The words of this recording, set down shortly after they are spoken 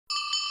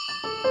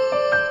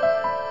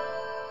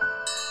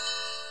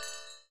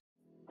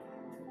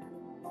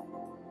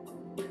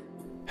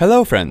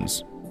Hello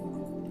friends!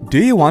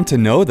 Do you want to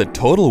know the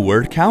total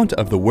word count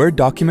of the Word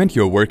document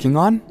you're working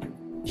on?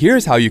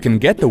 Here's how you can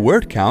get the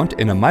word count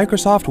in a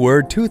Microsoft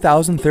Word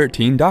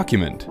 2013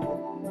 document.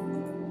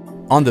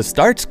 On the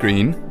Start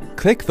screen,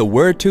 click the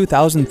Word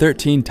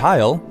 2013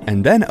 tile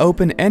and then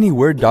open any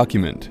Word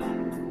document.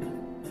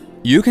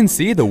 You can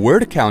see the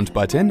word count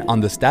button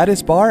on the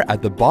status bar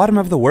at the bottom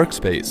of the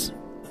workspace.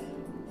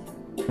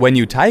 When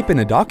you type in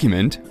a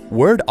document,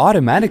 Word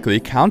automatically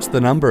counts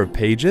the number of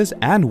pages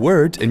and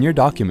words in your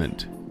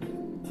document.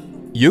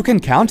 You can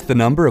count the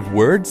number of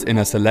words in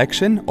a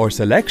selection or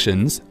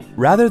selections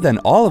rather than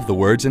all of the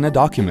words in a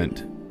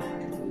document.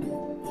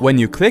 When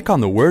you click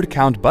on the Word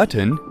Count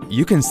button,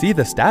 you can see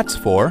the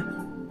stats for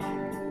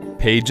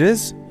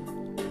pages,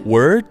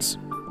 words,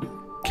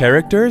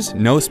 characters,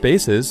 no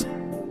spaces,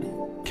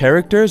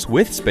 characters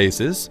with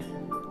spaces,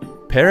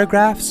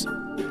 paragraphs,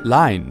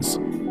 lines.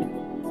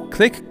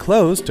 Click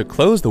Close to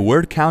close the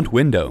word count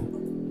window.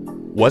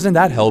 Wasn't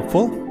that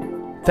helpful?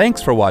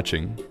 Thanks for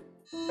watching.